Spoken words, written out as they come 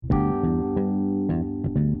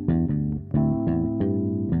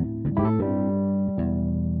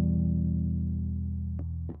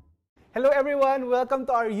everyone, welcome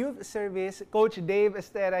to our youth service. Coach Dave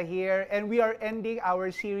Estera here, and we are ending our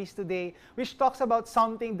series today which talks about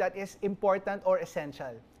something that is important or essential.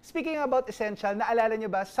 Speaking about essential, naalala niyo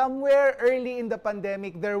ba, somewhere early in the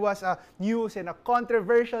pandemic, there was a news and a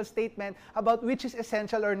controversial statement about which is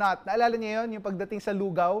essential or not. Naalala niyo yun, yung pagdating sa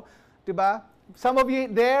lugaw, diba? Some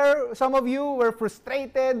of you were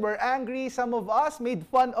frustrated, were angry, some of us made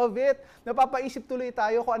fun of it. Napapaisip tuloy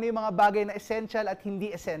tayo kung ano yung mga bagay na essential at hindi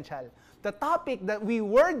essential. The topic that we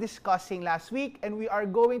were discussing last week and we are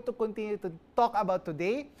going to continue to talk about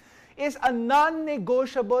today is a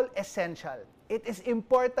non-negotiable essential. It is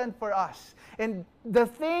important for us. And the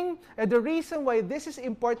reason why this is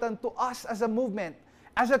important to us as a movement,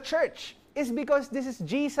 as a church, is because this is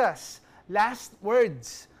Jesus' last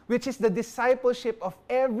words, which is the discipleship of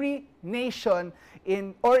every nation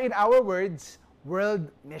in our words,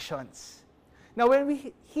 world missions. Now, when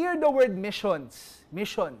we hear the word missions,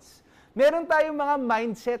 meron tayong mga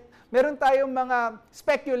mindset, meron tayong mga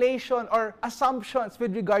speculation or assumptions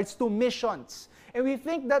with regards to missions. And we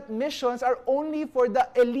think that missions are only for the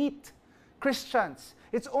elite Christians.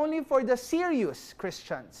 It's only for the serious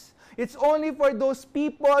Christians. It's only for those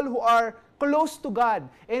people who are close to God.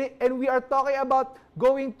 And we are talking about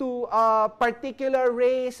going to a particular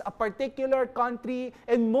race, a particular country,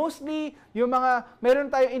 and mostly yung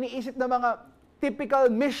meron tayong iniisip na mga typical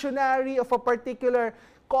missionary of a particular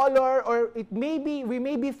color, or we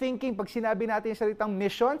may be thinking, pag sinabi natin yung salitang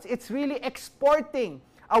missions, it's really exporting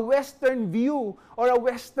a Western view or a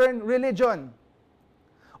Western religion.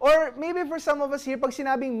 Or maybe for some of us here, pag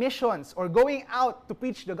sinabing missions or going out to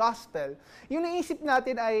preach the gospel, yung naisip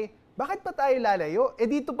natin ay, bakit pa tayo lalayo?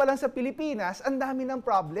 Dito pa lang sa Pilipinas, ang dami ng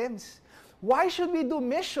problems. Why should we do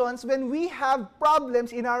missions when we have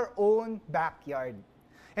problems in our own backyard?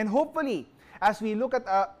 And hopefully, as we look at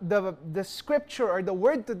the scripture or the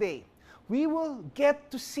word today, we will get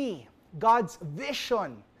to see God's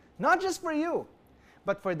vision, not just for you,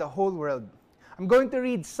 but for the whole world. I'm going to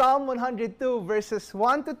read Psalm 102, verses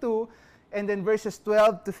 1 to 2, and then verses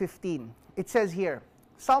 12 to 15. It says here,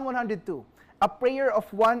 Psalm 102, a prayer of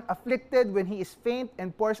one afflicted when he is faint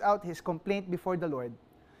and pours out his complaint before the Lord.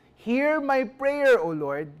 Hear my prayer, O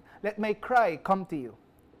Lord, let my cry come to you.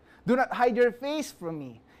 Do not hide your face from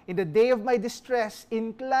me. In the day of my distress,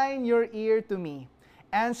 incline your ear to me.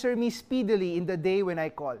 Answer me speedily in the day when I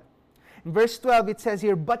call. In verse 12, it says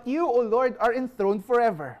here, but you, O Lord, are enthroned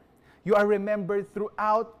forever. You are remembered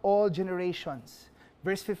throughout all generations.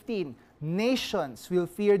 Verse 15, nations will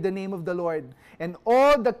fear the name of the Lord, and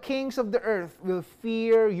all the kings of the earth will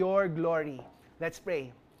fear your glory. Let's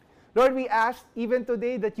pray. Lord, we ask even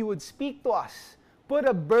today that you would speak to us, put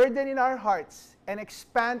a burden in our hearts, and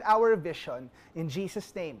expand our vision. In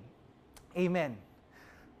Jesus' name, amen.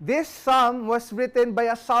 This psalm was written by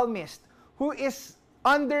a psalmist who is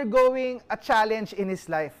undergoing a challenge in his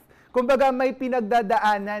life. Kumbaga, may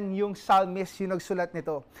pinagdadaanan yung psalmist yung nagsulat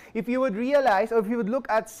nito. If you would realize, or if you would look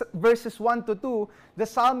at verses 1 to 2, the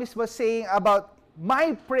psalmist was saying about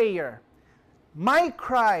my prayer, my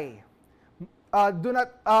cry, do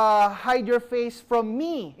not hide your face from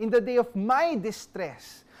me in the day of my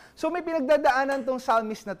distress. So may pinagdadaanan tong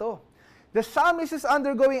psalmist na to. The psalmist is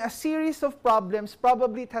undergoing a series of problems.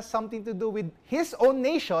 Probably it has something to do with his own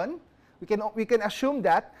nation. We can assume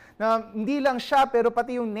that, na hindi lang siya, pero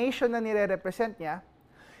pati yung nation na nire-represent niya.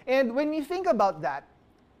 And when we think about that,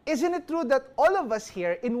 isn't it true that all of us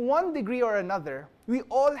here, in one degree or another, we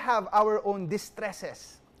all have our own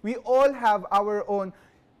distresses. We all have our own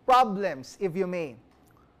problems, if you may.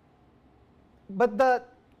 But the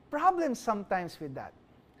problem sometimes with that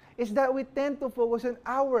is that we tend to focus on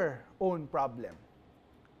our own problem.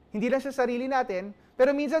 Hindi lang sa sarili natin,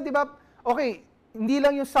 pero minsan, di ba, okay, hindi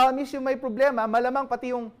lang yung psalmist yung may problema, malamang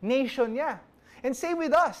pati yung nation niya. And same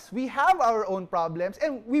with us. We have our own problems,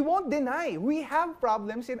 and we won't deny we have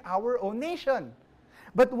problems in our own nation.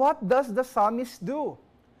 But what does the psalmist do?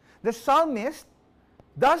 The psalmist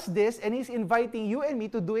does this, and he's inviting you and me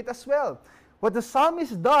to do it as well. What the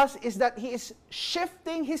psalmist does is that he is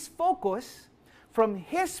shifting his focus from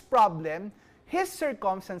his problem, his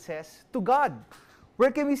circumstances, to God.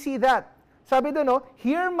 Where can we see that? Sabi doon,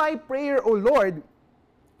 hear my prayer, O Lord.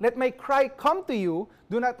 Let my cry come to you.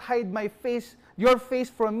 Do not hide your face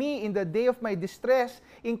from me in the day of my distress.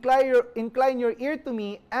 Incline your ear to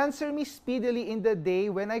me. Answer me speedily in the day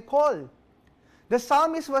when I call. The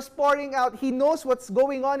psalmist was pouring out. He knows what's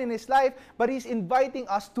going on in his life, but he's inviting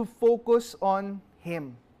us to focus on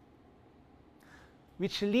him.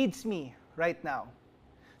 Which leads me right now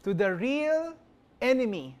to the real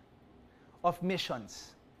enemy of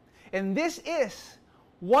missions. And this is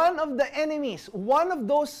one of the enemies, one of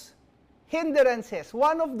those hindrances,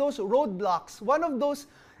 one of those roadblocks, one of those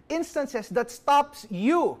instances that stops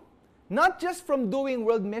you, not just from doing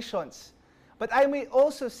world missions, but I may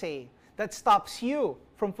also say that stops you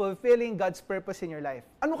from fulfilling God's purpose in your life.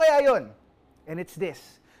 Ano kaya yon? And it's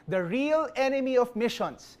this: the real enemy of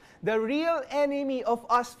missions, the real enemy of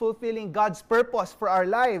us fulfilling God's purpose for our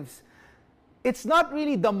lives, it's not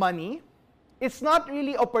really the money, it's not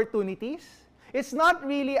really opportunities, it's not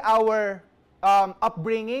really our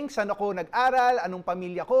upbringing, saan ako nag-aral, anong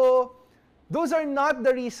pamilya ko. Those are not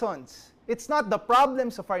the reasons. It's not the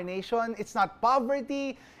problems of our nation, it's not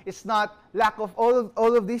poverty, it's not lack of all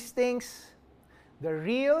of these things. The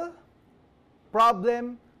real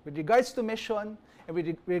problem with regards to mission and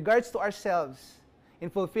with regards to ourselves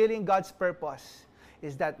in fulfilling God's purpose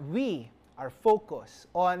is that we are focused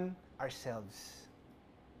on ourselves.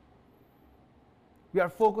 We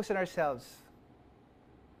are focused on ourselves.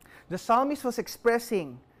 The psalmist was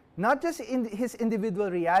expressing not just in his individual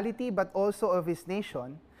reality but also of his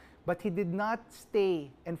nation, but he did not stay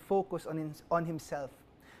and focus on himself,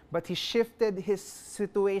 but he shifted his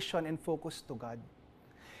situation and focus to God.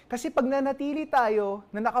 Kasi pag nanatili tayo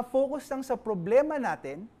na nakafocus lang sa problema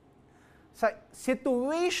natin, sa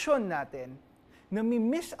situation natin,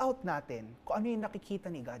 nami-miss out natin kung ano yung nakikita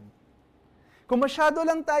ni God. Kung masyado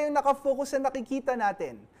lang tayo nakafocus sa nakikita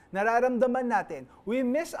natin, nararamdaman natin, we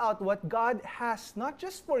miss out what God has not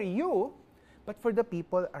just for you, but for the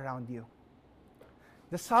people around you.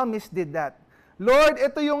 The psalmist did that. Lord,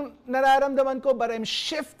 ito yung nararamdaman ko, but I'm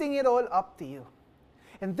shifting it all up to you.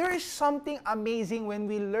 And there is something amazing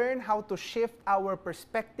when we learn how to shift our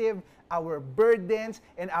perspective, our burdens,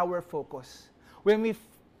 and our focus. When we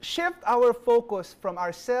shift our focus from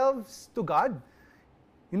ourselves to God,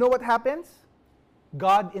 you know what happens?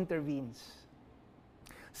 God intervenes.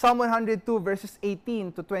 Psalm 102 verses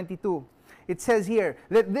 18 to 22. It says here,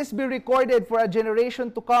 "Let this be recorded for a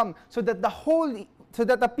generation to come, so that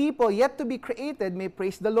the people yet to be created may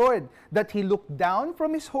praise the Lord, that he looked down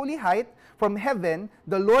from his holy height, from heaven,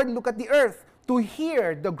 the Lord looked at the earth, to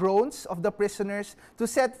hear the groans of the prisoners, to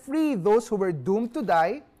set free those who were doomed to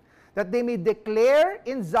die, that they may declare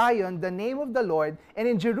in Zion the name of the Lord, and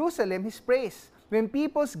in Jerusalem his praise, when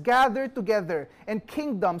peoples gather together and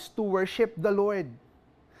kingdoms to worship the Lord."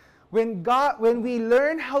 When we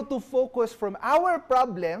learn how to focus from our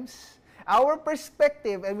problems, our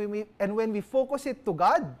perspective, and when we focus it to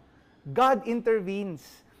God, God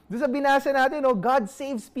intervenes. Doon sa binasa natin, God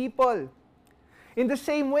saves people. In the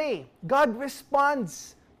same way, God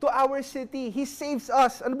responds to our city. He saves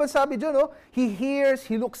us. Ano ba sabi dyan? He hears,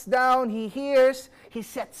 He looks down, He hears, He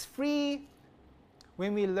sets free.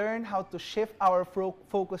 When we learn how to shift our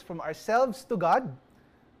focus from ourselves to God,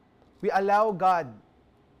 we allow God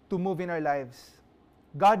to move in our lives.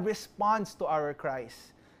 God responds to our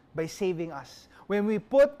cries by saving us. When we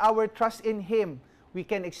put our trust in Him, we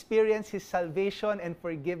can experience His salvation and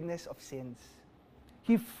forgiveness of sins.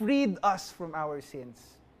 He freed us from our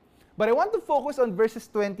sins. But I want to focus on verses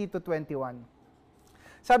 20 to 21.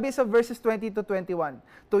 Sabi sa verses 20 to 21,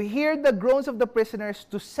 "To hear the groans of the prisoners,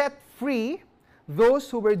 to set free those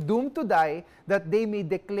who were doomed to die, that they may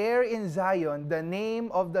declare in Zion the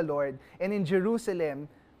name of the Lord, and in Jerusalem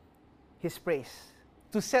His praise."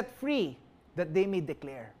 To set free, that they may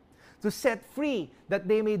declare. To set free, that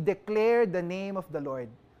they may declare the name of the Lord.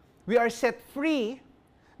 We are set free,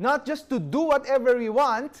 not just to do whatever we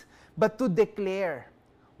want, but to declare.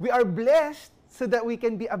 We are blessed so that we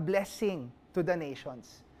can be a blessing to the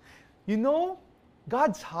nations. You know,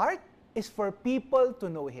 God's heart is for people to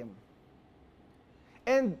know Him.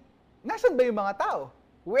 And nasan ba yung mga tao?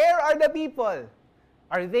 Where are the people?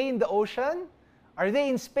 Are they in the ocean? Are they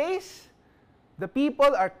in space? The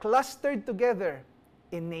people are clustered together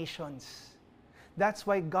in nations. That's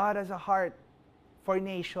why God has a heart for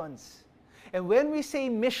nations. And when we say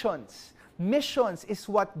missions, missions is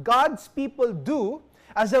what God's people do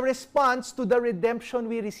as a response to the redemption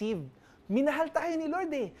we received. Minahal tayo ni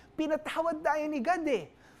Lord Pinatawad tayo ni God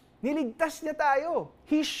Niligtas niya tayo.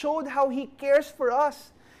 He showed how He cares for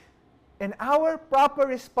us. And our proper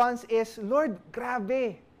response is, Lord,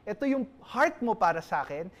 grabe. Ito yung heart mo para sa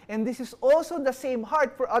akin, and this is also the same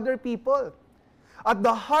heart for other people. At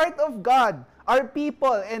the heart of God are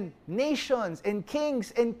people and nations and kings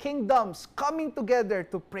and kingdoms coming together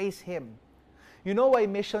to praise Him. You know why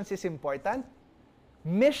missions is important?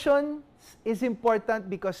 Missions is important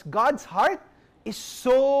because God's heart is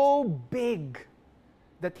so big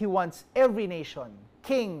that He wants every nation,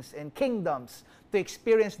 kings and kingdoms, to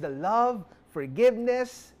experience the love,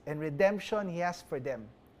 forgiveness, and redemption He has for them.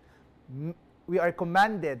 We are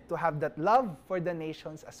commanded to have that love for the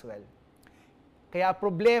nations as well. Kaya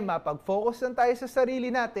problema, pag focus lang tayo sa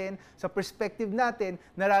sarili natin, sa perspective natin,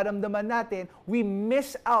 nararamdaman natin, we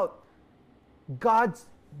miss out God's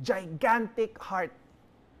gigantic heart.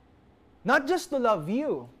 Not just to love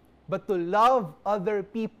you, but to love other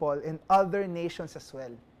people in other nations as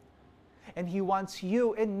well. And He wants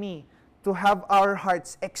you and me to have our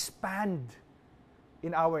hearts expand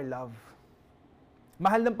in our love.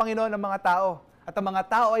 Mahal ng Panginoon ang mga tao, at ang mga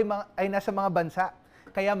tao ay nasa mga bansa.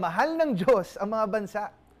 Kaya mahal ng Diyos ang mga bansa.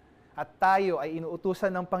 At tayo ay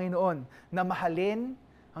inuutusan ng Panginoon na mahalin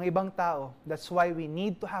ang ibang tao. That's why we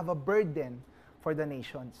need to have a burden for the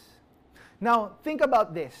nations. Now, think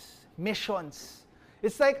about this. Missions.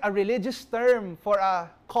 It's like a religious term for a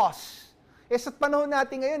cause. Sa panahon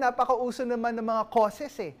natin ngayon, napakauso naman ng mga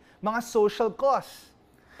causes mga social cause.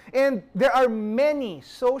 And there are many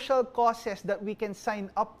social causes that we can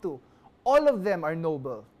sign up to. All of them are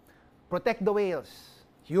noble. Protect the whales,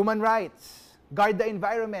 human rights, guard the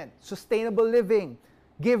environment, sustainable living,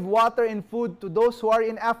 give water and food to those who are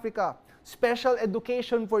in Africa, special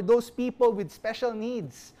education for those people with special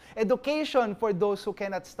needs, education for those who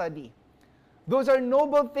cannot study. Those are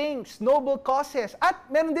noble things, noble causes. At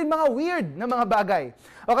meron din mga weird na mga bagay.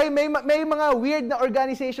 Okay, may mga weird na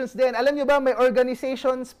organizations din. Alam niyo ba, may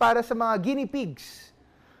organizations para sa mga guinea pigs.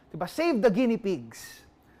 Diba? Save the guinea pigs.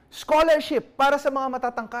 Scholarship para sa mga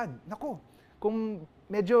matatangkad. Naku, kung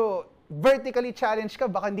medyo vertically challenged ka,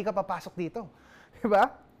 baka hindi ka papasok dito. Diba?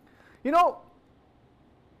 You know,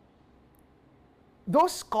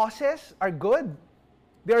 those causes are good.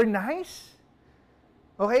 They're nice.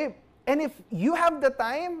 Okay? And if you have the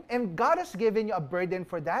time and God has given you a burden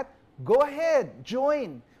for that, go ahead,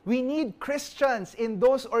 join. We need Christians in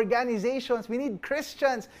those organizations. We need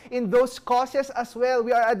Christians in those causes as well.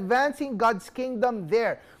 We are advancing God's kingdom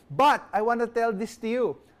there. But I want to tell this to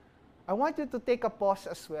you. I want you to take a pause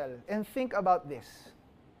as well and think about this.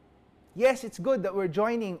 Yes, it's good that we're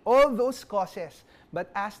joining all those causes, but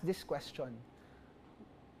ask this question.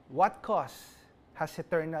 What cause has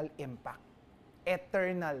eternal impact?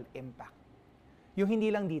 Eternal impact. Yung hindi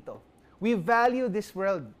lang dito. We value this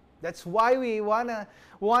world. That's why we want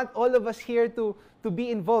all of us here to be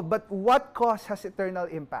involved. But what cause has eternal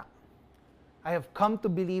impact? I have come to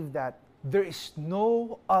believe that there is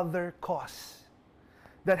no other cause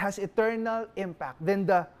that has eternal impact than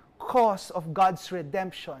the cause of God's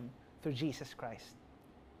redemption through Jesus Christ.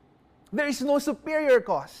 There is no superior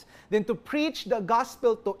cause than to preach the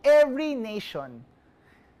gospel to every nation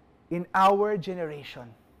in our generation.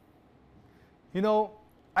 You know,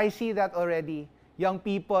 I see that already. Young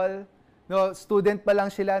people, no, student pa lang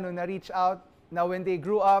sila nung na-reach out. Now when they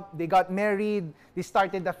grew up, they got married, they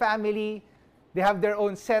started a family, they have their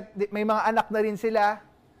own set, may mga anak na rin sila.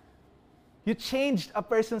 You changed a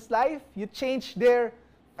person's life, you changed their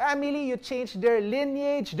family, you changed their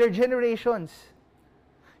lineage, their generations.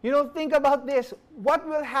 You know, think about this. What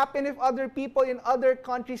will happen if other people in other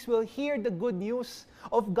countries will hear the good news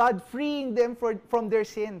of God freeing them from their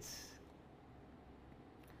sins?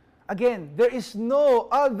 Again, there's no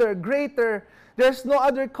other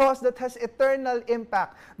cause that has eternal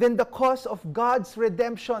impact than the cause of God's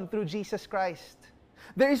redemption through Jesus Christ.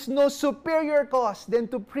 There is no superior cause than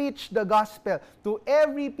to preach the gospel to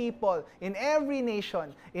every people in every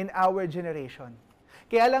nation in our generation.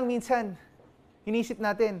 Kaya lang minsan, inisip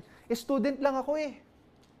natin, student lang ako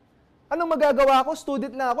Anong magagawa ko?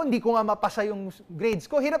 Student lang ako, hindi ko nga mapasa yung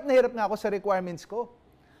grades ko. Hirap na hirap nga ako sa requirements ko.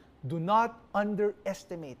 Do not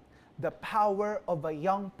underestimate the power of a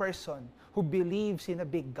young person who believes in a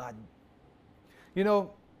big God. You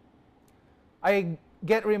know, I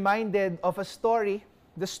get reminded of a story,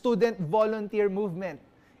 the Student Volunteer Movement,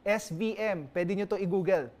 SVM. Pwede nyo to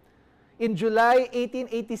i-google. In July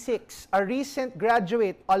 1886, a recent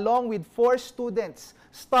graduate, along with 4 students,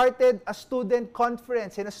 started a student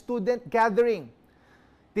conference and a student gathering.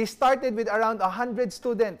 They started with around 100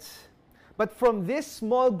 students. But from this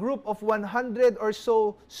small group of 100 or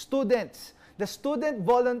so students, the Student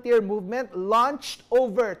Volunteer Movement launched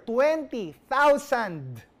over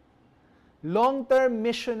 20,000 long-term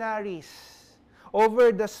missionaries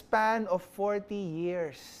over the span of 40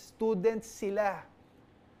 years. Students sila.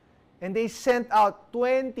 And they sent out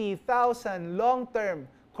 20,000 long-term,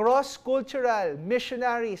 cross-cultural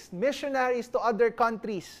missionaries to other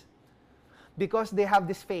countries because they have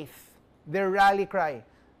this faith, their rally cry,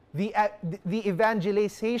 the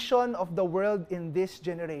evangelization of the world in this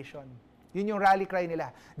generation. Yun yung rally cry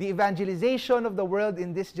nila, the evangelization of the world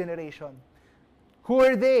in this generation. Who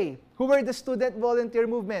were they? Who were the Student Volunteer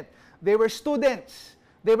Movement? They were students.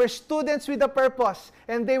 They were students with a purpose,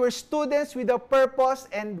 and they were students with a purpose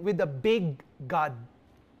and with a big God.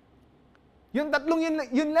 Yung tatlong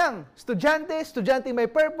yun lang. Estudyante, estudyanteng may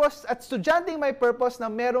purpose, at estudyanteng may purpose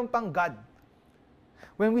na meron pang God.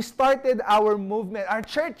 When we started our movement, our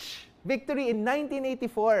church, Victory in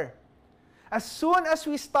 1984, as soon as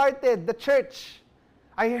we started the church,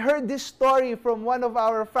 I heard this story from one of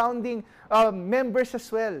our founding members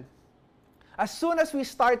as well. As soon as we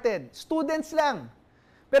started, students lang.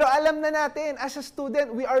 Pero alam na natin, as a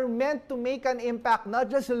student, we are meant to make an impact,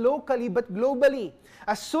 not just locally, but globally.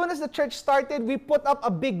 As soon as the church started, we put up a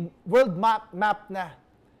big world map na.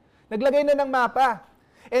 Naglagay na ng mapa.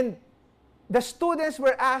 And the students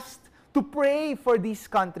were asked to pray for these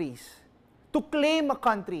countries, to claim a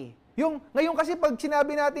country. Ngayon kasi pag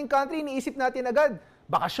sinabi natin country, iniisip natin agad,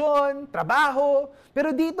 bakasyon, trabaho.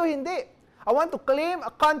 Pero dito hindi. I want to claim a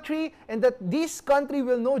country and that this country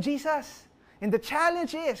will know Jesus. And the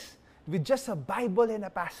challenge is, with just a Bible and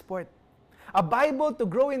a passport. A Bible to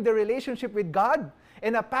grow in the relationship with God,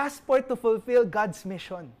 and a passport to fulfill God's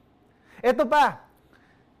mission. Ito pa,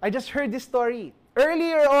 I just heard this story.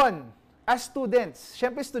 Earlier on, as students,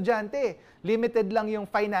 syempre estudyante, limited lang yung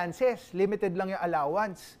finances, limited lang yung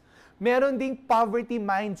allowance. Meron ding poverty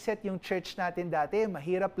mindset yung church natin dati.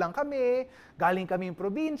 Mahirap lang kami, galing kaming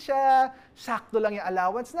probinsya, sakto lang yung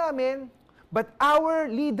allowance namin. But our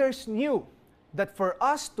leaders knew that for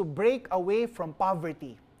us to break away from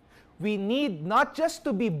poverty, we need not just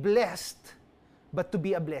to be blessed, but to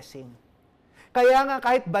be a blessing. Kaya nga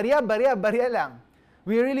kahit barya lang,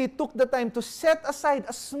 we really took the time to set aside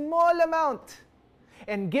a small amount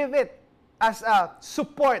and give it as a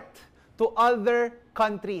support to other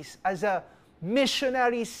countries, as a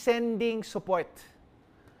missionary sending support.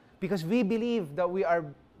 Because we believe that we are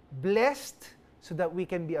blessed so that we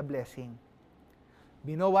can be a blessing.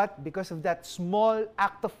 You know what? Because of that small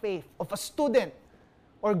act of faith of a student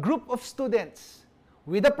or group of students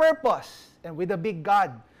with a purpose and with a big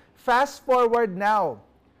God. Fast forward now,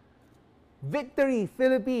 Victory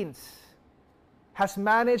Philippines has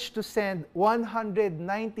managed to send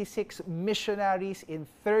 196 missionaries in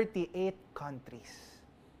 38 countries.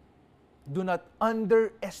 Do not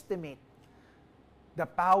underestimate the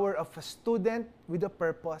power of a student with a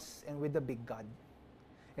purpose and with a big God.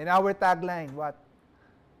 And our tagline, what?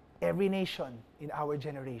 Every nation in our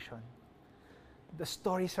generation. The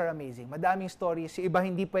stories are amazing. Madaming stories. Yung iba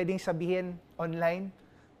hindi pwedeng sabihin online.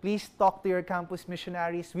 Please talk to your campus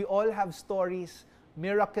missionaries. We all have stories,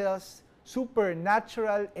 miracles,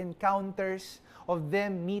 supernatural encounters of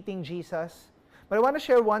them meeting Jesus. But I want to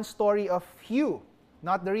share one story of Hugh,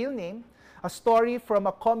 not the real name, a story from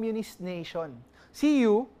a communist nation. See,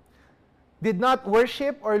 Hugh did not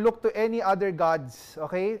worship or look to any other gods,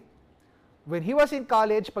 okay? When he was in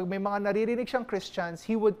college, pag may mga naririnig siyang Christians,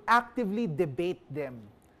 he would actively debate them,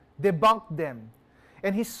 debunk them.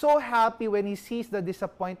 And he's so happy when he sees the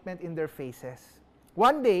disappointment in their faces.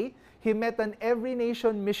 One day, he met an every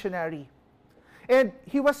nation missionary. And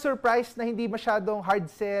he was surprised na hindi masyadong hard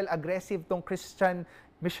sell, aggressive tong Christian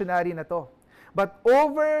missionary na to. But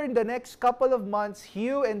over the next couple of months,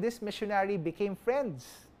 Hugh and this missionary became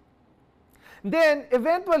friends. Then,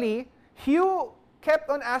 eventually, Hugh kept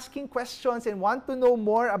on asking questions and want to know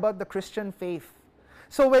more about the Christian faith.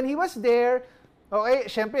 So when he was there, okay,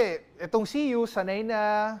 syempre, itong si Hugh, sanay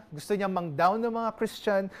na, gusto niya mang-down ng mga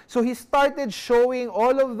Christian. So he started showing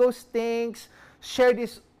all of those things, shared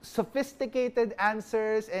his sophisticated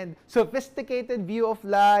answers and sophisticated view of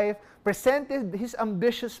life, presented his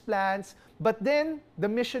ambitious plans, but then the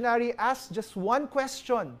missionary asked just one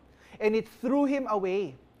question, and it threw him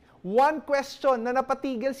away. One question na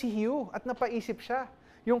napatigil si Hugh at napaisip siya.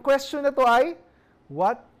 Yung question na to ay,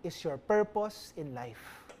 what is your purpose in life?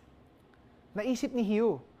 Naisip ni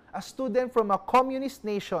Hugh, a student from a communist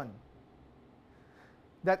nation,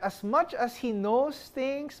 that as much as he knows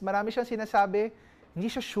things, marami siyang sinasabi, hindi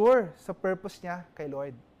siya sure sa purpose niya kay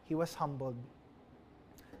Lord. He was humbled.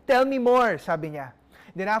 Tell me more, sabi niya.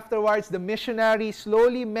 Then afterwards, the missionary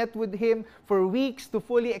slowly met with him for weeks to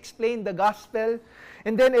fully explain the gospel.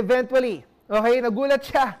 And then eventually, okay, nagulat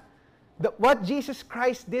siya. What Jesus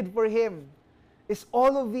Christ did for him is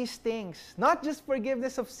all of these things. Not just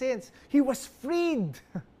forgiveness of sins. He was freed.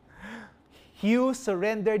 Hugh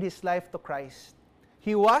surrendered his life to Christ.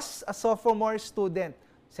 He was a sophomore student,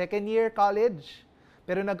 second year college.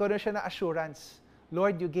 Pero nagkaroon siya ng assurance,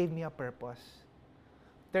 Lord, you gave me a purpose.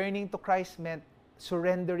 Turning to Christ meant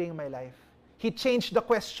surrendering my life. He changed the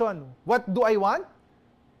question, what do I want?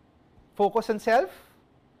 Focus on self?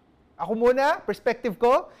 Ako muna, perspective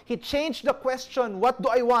ko. He changed the question, what do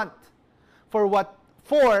I want? For what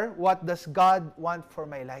does God want for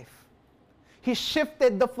my life? He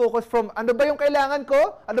shifted the focus from, ano ba yung kailangan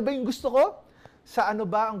ko? Ano ba yung gusto ko? sa ano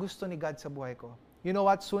ba ang gusto ni God sa buhay ko. You know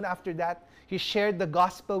what? Soon after that, he shared the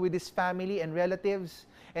gospel with his family and relatives,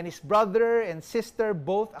 and his brother and sister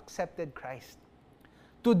both accepted Christ.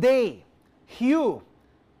 Today, Hugh,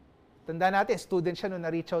 tanda natin, student siya nung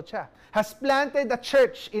na-reach out siya, has planted a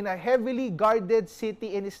church in a heavily guarded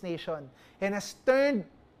city in his nation and has turned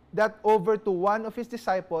that over to one of his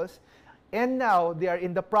disciples, and now they are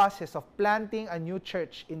in the process of planting a new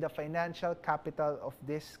church in the financial capital of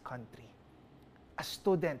this country. A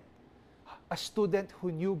student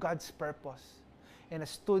who knew God's purpose, and a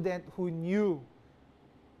student who knew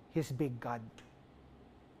his big God.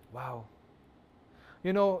 Wow.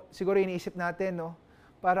 You know, siguro iniisip natin, no?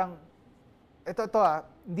 Parang,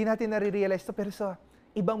 hindi natin nare-realize to, pero sa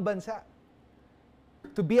ibang bansa,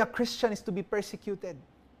 to be a Christian is to be persecuted.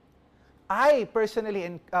 I personally,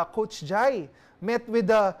 and Coach Jai, met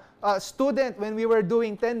with a student when we were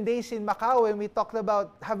doing 10 days in Macau, and we talked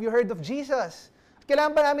about, have you heard of Jesus?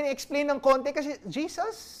 Kailangan pa namin i-explain ng konti kasi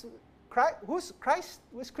Jesus, Christ, who's Christ?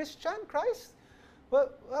 Who's Christian? Christ?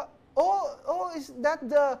 Well, is that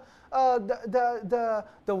the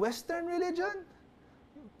Western religion?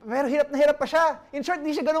 Pero hirap na hirap pa siya. In short,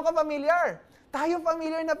 di siya ganun ka-familiar. Tayo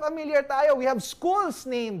familiar tayo. We have schools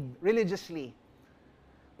named religiously.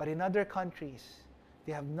 But in other countries,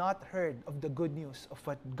 they have not heard of the good news of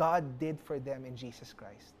what God did for them in Jesus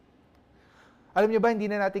Christ. Alam niyo ba, hindi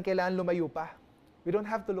na natin kailangan lumayo pa. We don't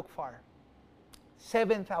have to look far.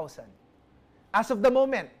 7,000. As of the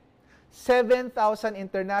moment, 7,000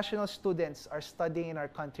 international students are studying in our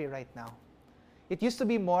country right now. It used to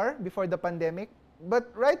be more before the pandemic,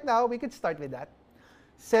 but right now, we could start with that.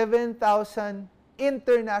 7,000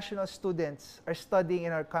 international students are studying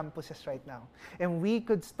in our campuses right now. And we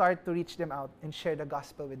could start to reach them out and share the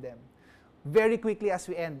gospel with them. Very quickly as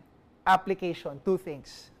we end, application, 2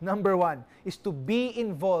 things. Number 1 is to be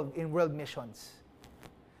involved in world missions.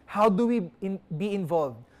 How do we be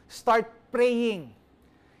involved? Start praying.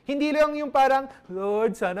 Hindi lang yung parang,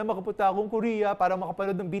 Lord, sana makapunta akong Korea para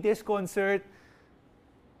makapanood ng BTS concert.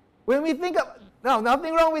 When we think of, no,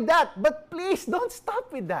 nothing wrong with that, but please don't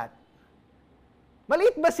stop with that.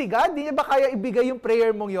 Maliit ba si God? Di niya ba kaya ibigay yung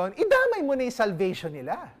prayer mong yon? Idamay mo na yung salvation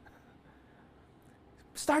nila.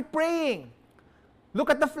 Start praying.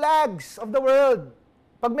 Look at the flags of the world.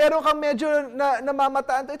 Pag meron kang medyo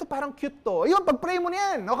namamataan, ito parang cute to. Ayun, pag-pray mo na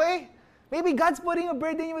yan, okay? Maybe God's putting a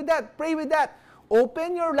burden with that. Pray with that.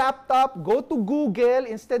 Open your laptop, go to Google,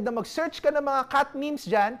 instead na mag-search ka ng mga cat memes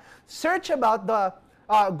dyan, search about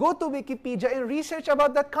go to Wikipedia and research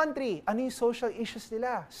about that country. Ano yung social issues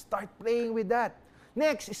nila? Start praying with that.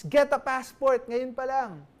 Next is get a passport. Ngayon pa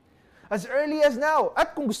lang. As early as now.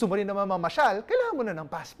 At kung gusto mo rin naman mamasyal, kailangan mo na ng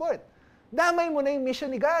passport. Damay mo na yung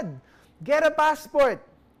mission ni God. Get a passport.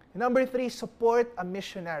 Number 3, support a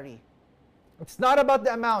missionary. It's not about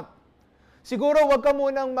the amount. Siguro wag ka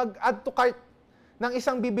munang mag-add to cart ng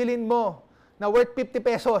isang bibilin mo na worth 50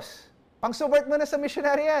 pesos. Pang-support mo na sa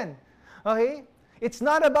missionary yan. Okay? It's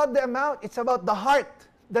not about the amount. It's about the heart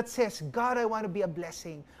that says, God, I want to be a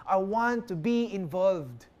blessing. I want to be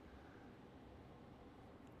involved.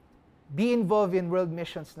 Be involved in world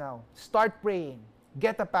missions now. Start praying.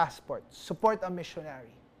 Get a passport. Support a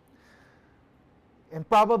missionary. And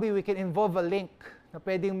probably we can involve a link na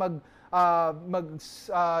pwedeng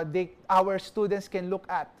our students can look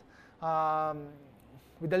at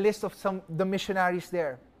with a list of the missionaries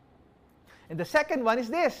there. And the second one is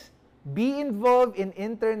this. Be involved in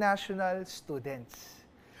international students.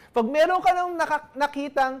 Pag meron ka nang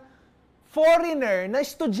nakitang foreigner na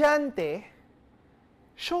estudyante,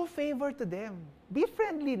 show favor to them. Be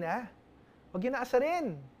friendly na. Huwag yun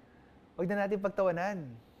naasarin. Huwag na natin pagtawanan.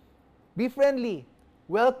 Be friendly.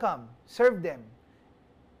 Welcome. Serve them.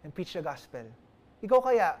 And preach the gospel. Ikaw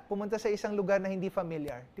kaya, pumunta sa isang lugar na hindi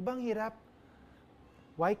familiar. Di ba ang hirap?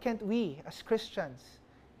 Why can't we, as Christians,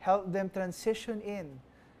 help them transition in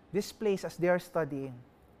this place as they are studying?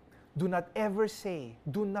 Do not ever say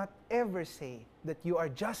that you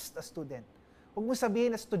are just a student. Huwag mo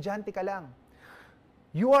sabihin na estudyante ka lang.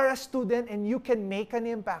 You are a student and you can make an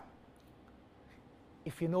impact.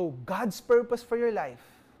 If you know God's purpose for your life,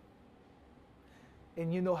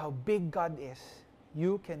 and you know how big God is,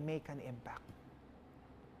 you can make an impact.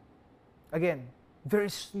 Again, there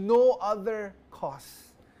is no other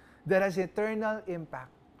cause that has eternal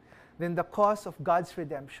impact than the cause of God's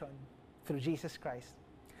redemption through Jesus Christ.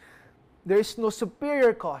 There is no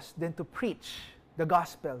superior cause than to preach the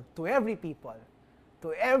gospel to every people,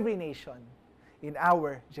 to every nation in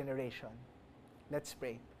our generation. Let's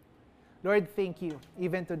pray. Lord, thank you,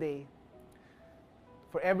 even today.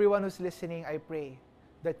 For everyone who's listening, I pray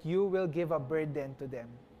that you will give a burden to them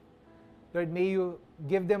Lord, may you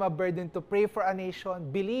give them a burden to pray for a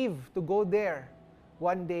nation, believe to go there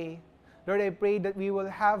one day. Lord, I pray that we will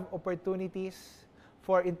have opportunities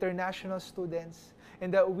for international students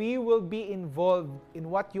and that we will be involved in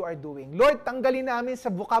what you are doing. Lord, tanggalin namin sa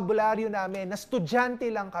bokabularyo namin na estudyante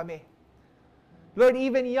lang kami. Lord,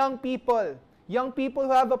 even young people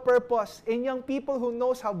who have a purpose, and young people who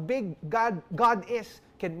knows how big God is,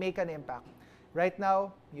 can make an impact. Right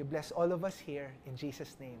now, you bless all of us here. In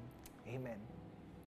Jesus' name, amen.